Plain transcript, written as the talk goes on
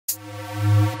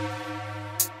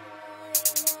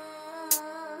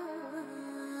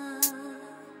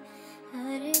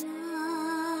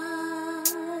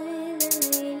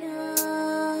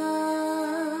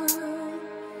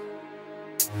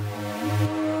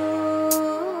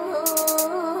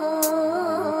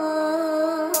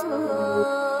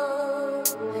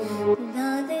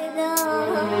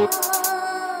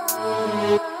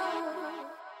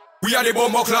are the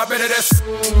bomb clap better this.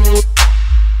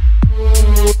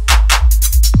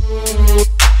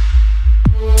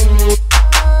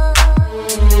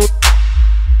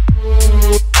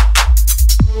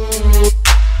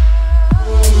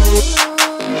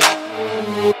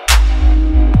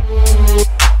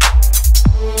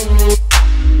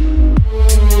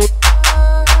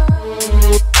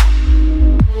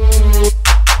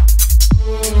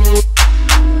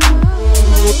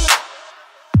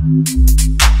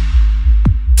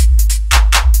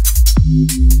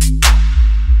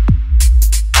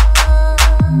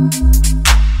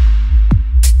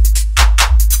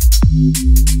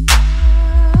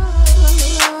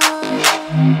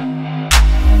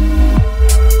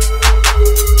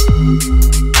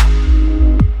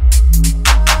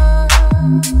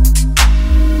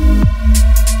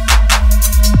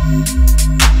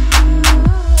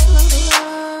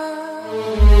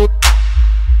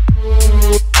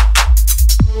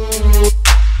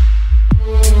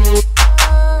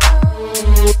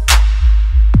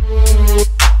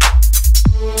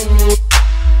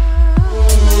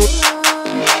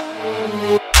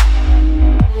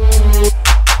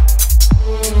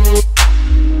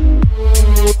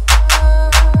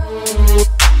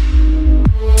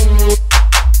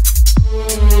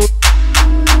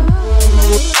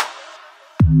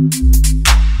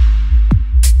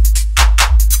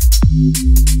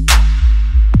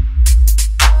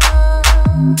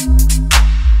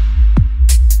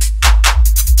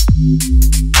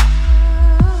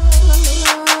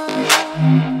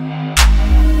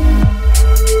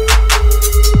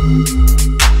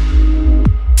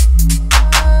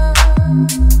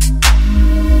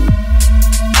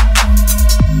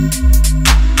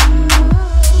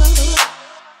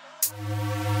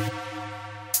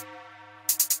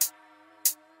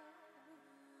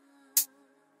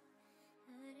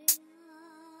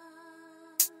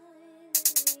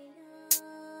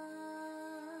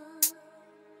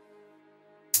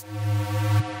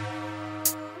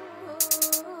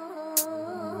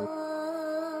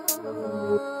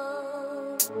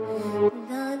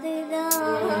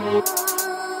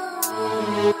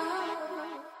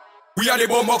 We are the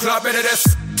bomb clap better this.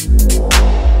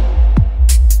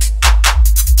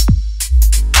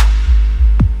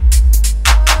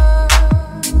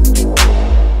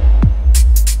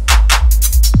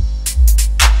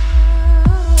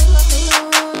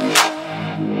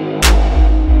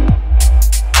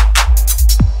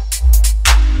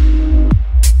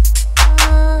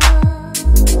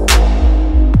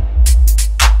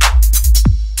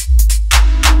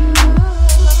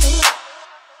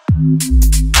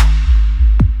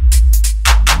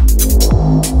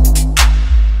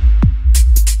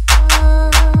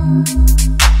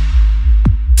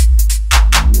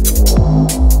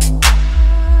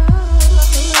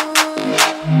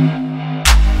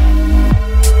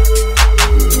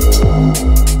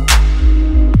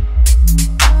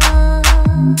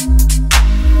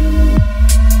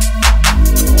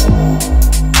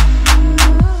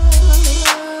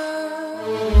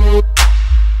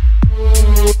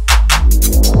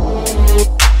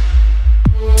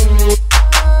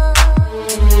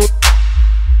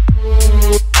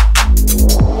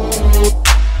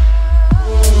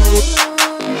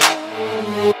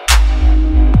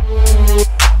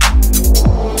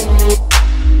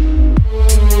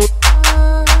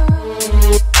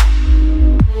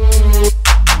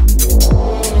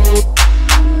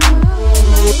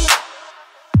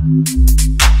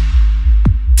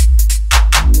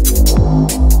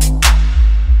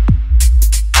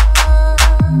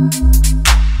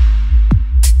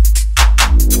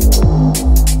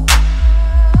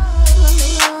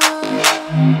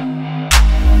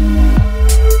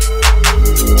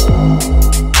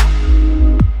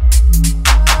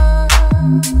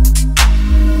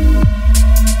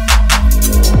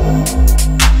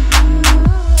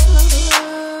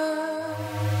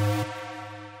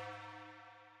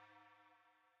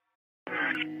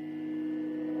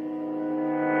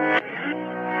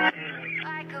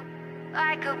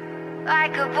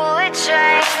 Like a bullet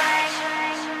train,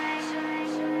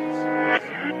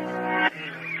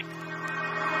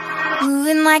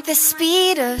 moving like the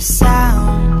speed of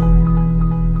sound.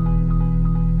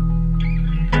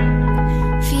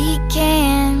 Feet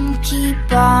can't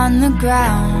keep on the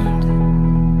ground,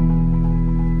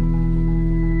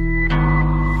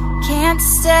 can't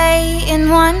stay in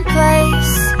one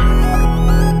place.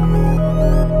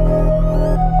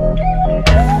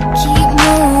 Keep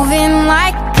moving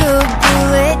like a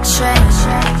bullet train,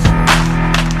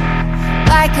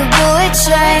 like a bullet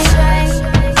train.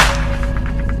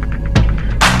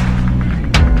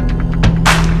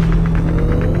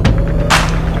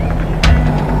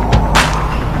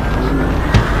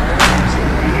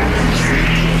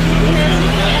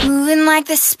 like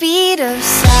the speed of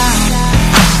sound.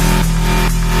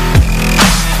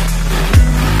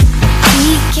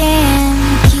 We can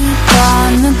keep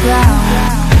on the ground.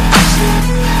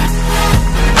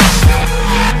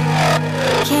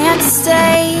 Can't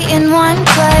stay in one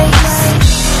place.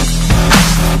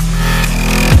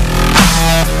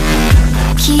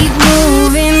 Keep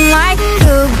moving like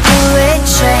a bullet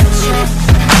train.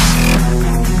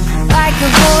 Like a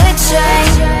bullet train.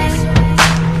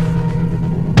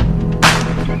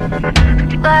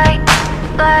 Like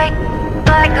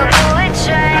a bullet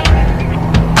train.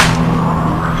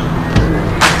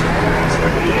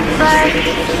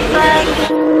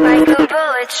 Like a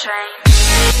bullet train.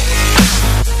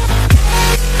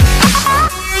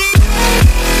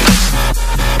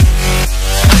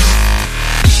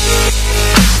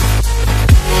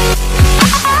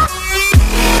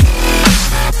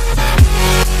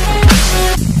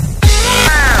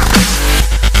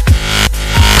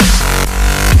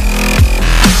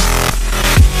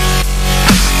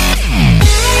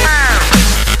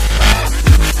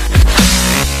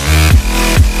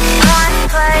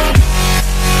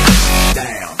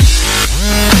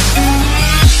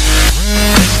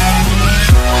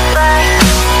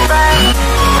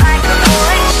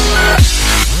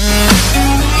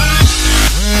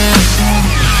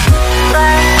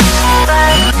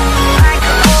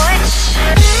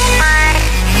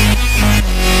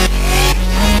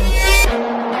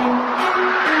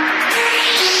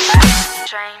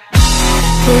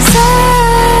 Cause I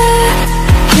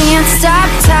can't stop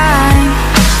time.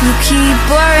 You keep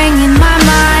blurring in my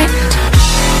mind,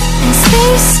 and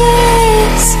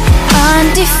spaces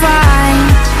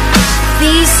undefined.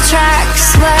 These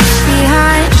tracks left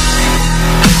behind.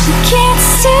 You can't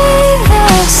stay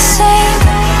the same.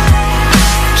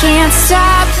 Can't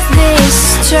stop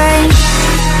this train.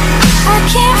 I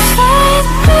can't find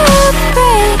the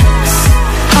brakes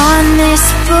on this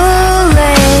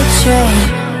bullet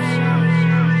train.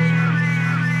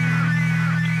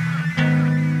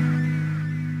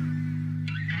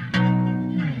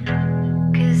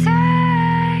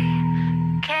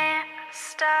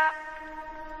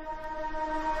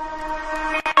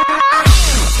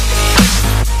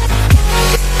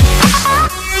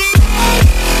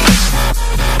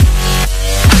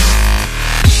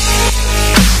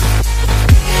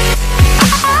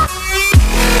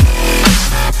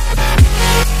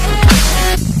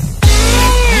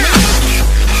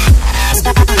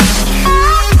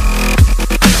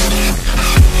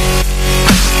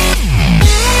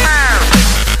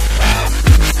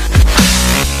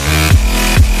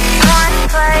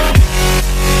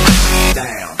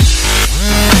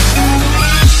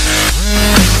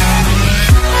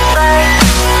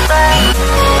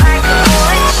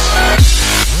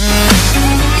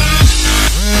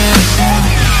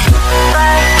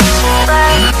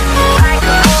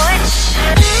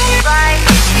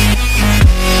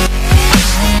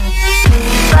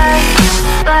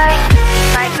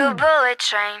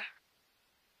 Train.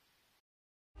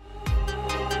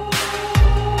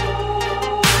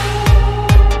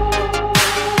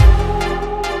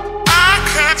 I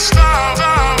can't stop.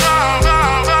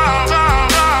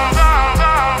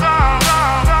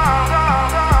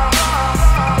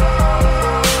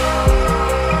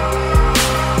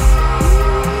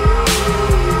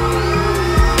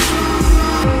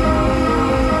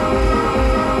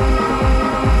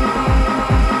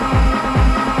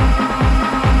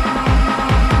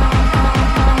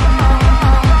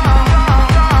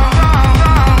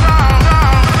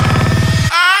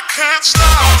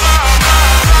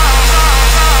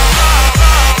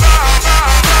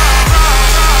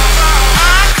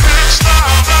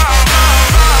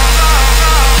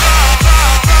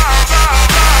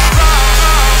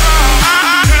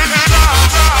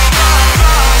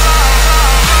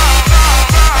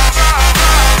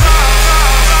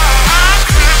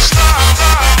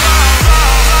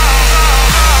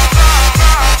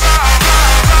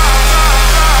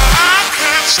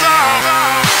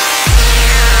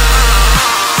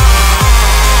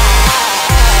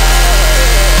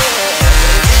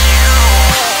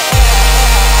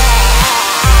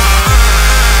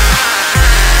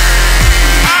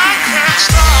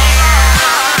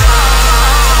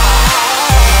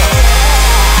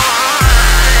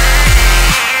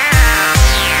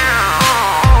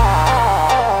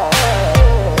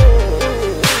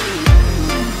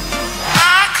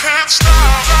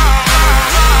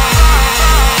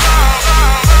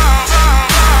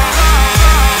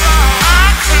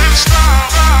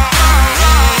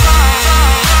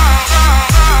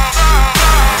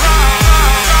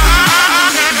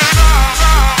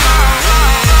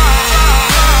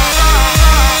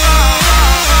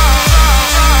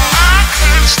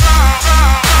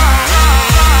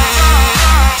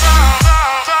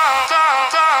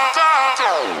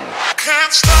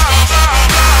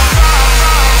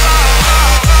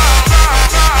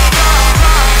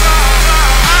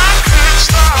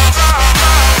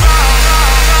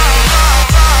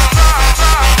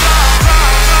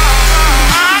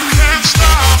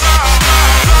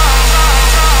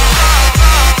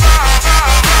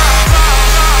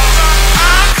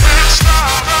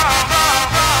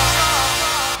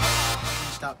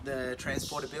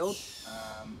 transporter build.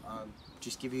 I'll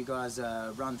just give you guys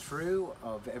a run through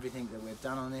of everything that we've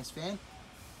done on this van.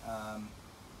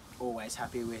 Always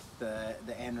happy with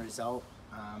the end result,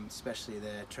 especially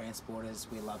the transporters.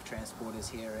 We love transporters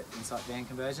here at Insight Van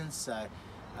Conversions, so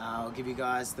I'll give you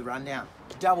guys the rundown.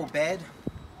 Double bed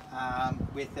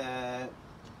with a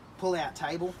pull-out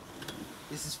table.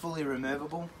 This is fully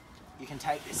removable. You can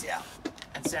take this out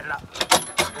and set it up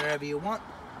wherever you want.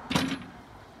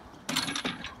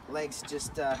 Legs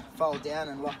just fold down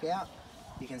and lock out.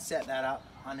 You can set that up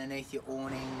underneath your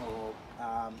awning, or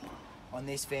on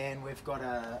this van we've got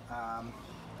a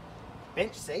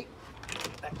bench seat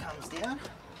that comes down,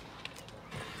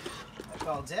 that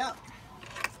folds out.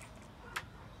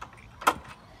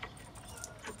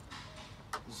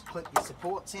 Just clip your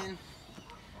supports in,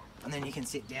 and then you can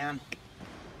sit down,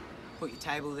 put your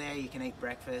table there. You can eat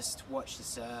breakfast, watch the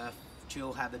surf,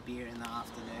 chill, have a beer in the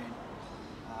afternoon.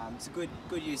 It's a good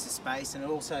use of space, and it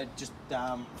also just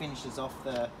finishes off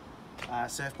the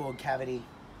surfboard cavity,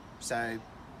 so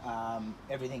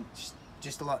everything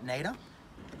just a lot neater.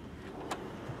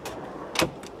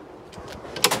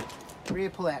 Rear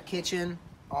pull-out kitchen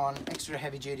on extra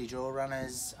heavy-duty draw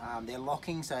runners. They're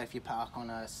locking, so if you park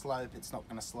on a slope, it's not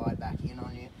going to slide back in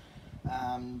on you.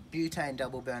 Butane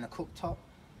double burner cooktop.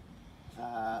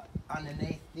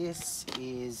 Underneath this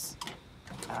is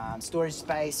storage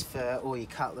space for all your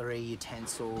cutlery,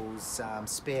 utensils,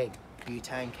 spare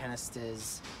butane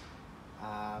canisters,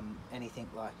 anything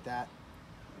like that.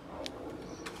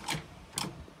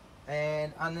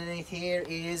 And underneath here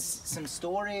is some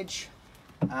storage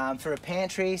for a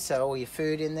pantry, so all your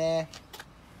food in there.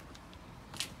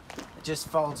 It just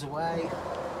folds away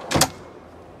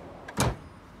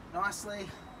nicely.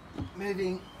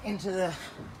 Moving into the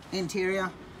interior,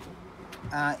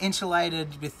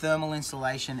 insulated with thermal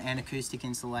insulation and acoustic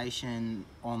insulation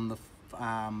on the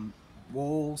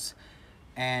walls,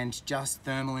 and just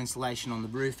thermal insulation on the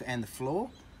roof and the floor,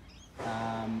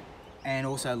 and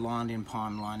also lined in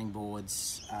pine lining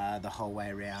boards the whole way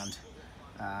around.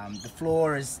 The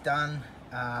floor is done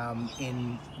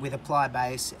with a ply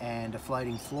base and a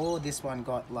floating floor. This one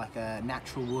got like a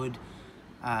natural wood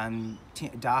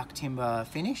dark timber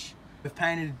finish. We've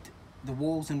painted the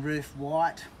walls and roof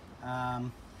white.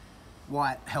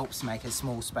 White helps make a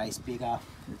small space bigger.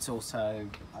 It's also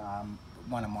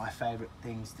one of my favourite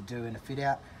things to do in a fit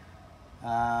out.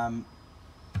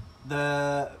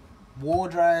 The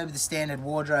wardrobe, the standard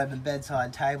wardrobe and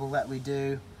bedside table that we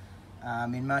do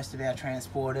in most of our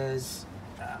transporters.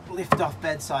 Lift off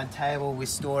bedside table with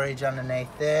storage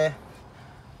underneath there.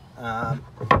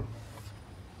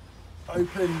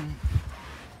 Open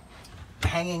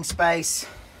hanging space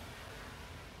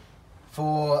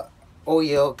for all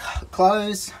your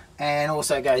clothes, and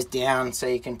also goes down so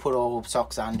you can put all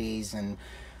socks, undies and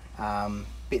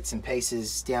bits and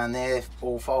pieces down there,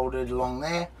 all folded along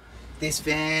there. This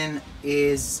van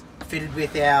is fitted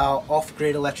with our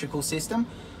off-grid electrical system,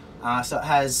 so it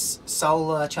has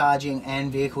solar charging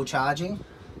and vehicle charging,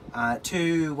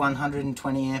 2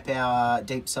 120 amp hour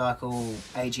deep cycle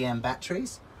AGM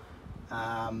batteries,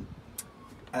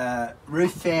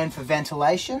 roof fan for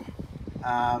ventilation.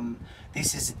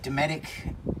 This is a Dometic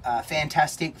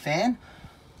fantastic fan.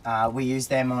 We use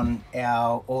them on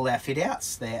all our fit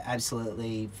outs. They're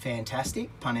absolutely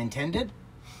fantastic, pun intended.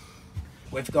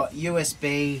 We've got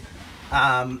USB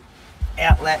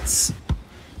outlets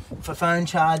for phone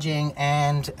charging,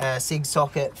 and a SIG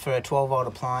socket for 12-volt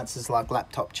appliances like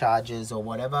laptop chargers or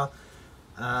whatever.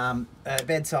 A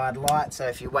bedside light, so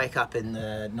if you wake up in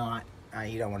the night,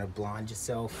 you don't want to blind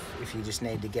yourself if you just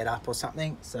need to get up or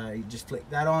something, so you just flick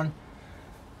that on.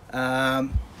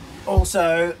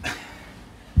 Also,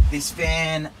 this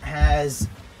van has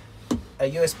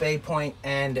a USB point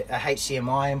and a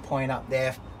HDMI point up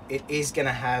there. It is going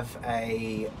to have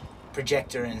a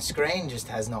projector and screen, just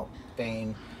has not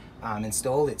been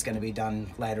installed. It's going to be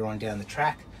done later on down the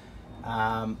track.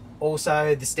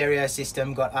 Also, the stereo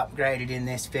system got upgraded in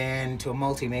this van to a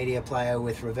multimedia player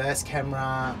with reverse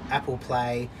camera, Apple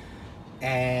Play,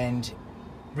 and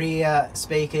rear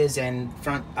speakers and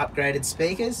front upgraded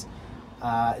speakers.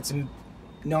 It's a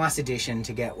nice addition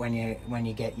to get when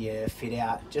you get your fit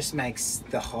out. Just makes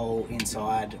the whole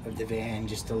inside of the van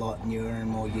just a lot newer and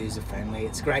more user friendly.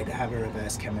 It's great to have a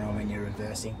reverse camera when you're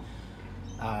reversing,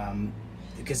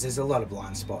 because there's a lot of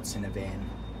blind spots in a van.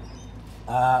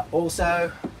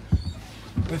 Also,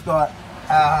 we've got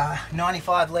a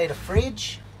 95 litre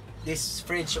fridge. This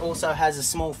fridge also has a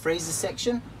small freezer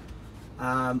section.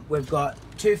 We've got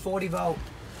 240 volt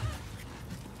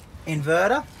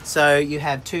inverter, so you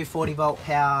have 240 volt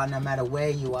power no matter where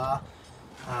you are,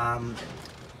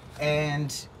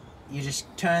 and you just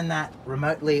turn that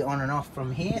remotely on and off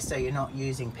from here, so you're not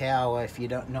using power if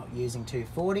you're not using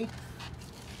 240.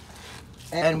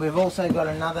 And we've also got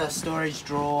another storage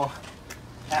drawer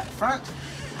at the front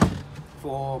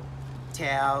for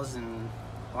towels, and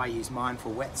I use mine for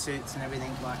wetsuits and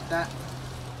everything like that.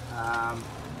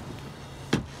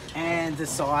 And the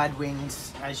side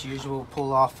wings, as usual,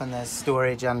 pull off, and there's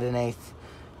storage underneath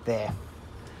there.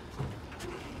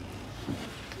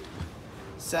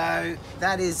 So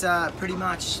that is pretty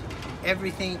much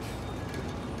everything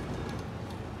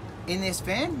in this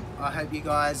van. I hope you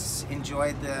guys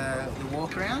enjoyed the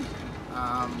walk around,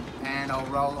 and I'll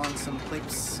roll on some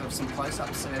clips of some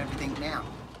close-ups of everything now.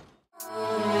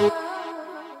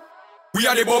 We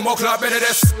are the bomber club, better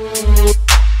this.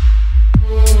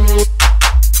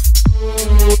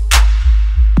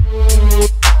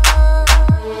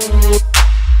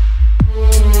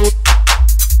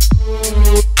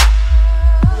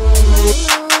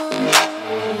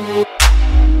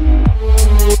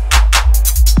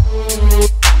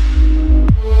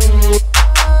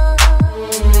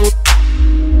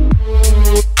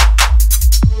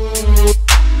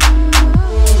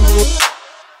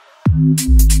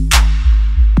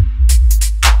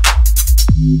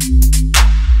 Thank you.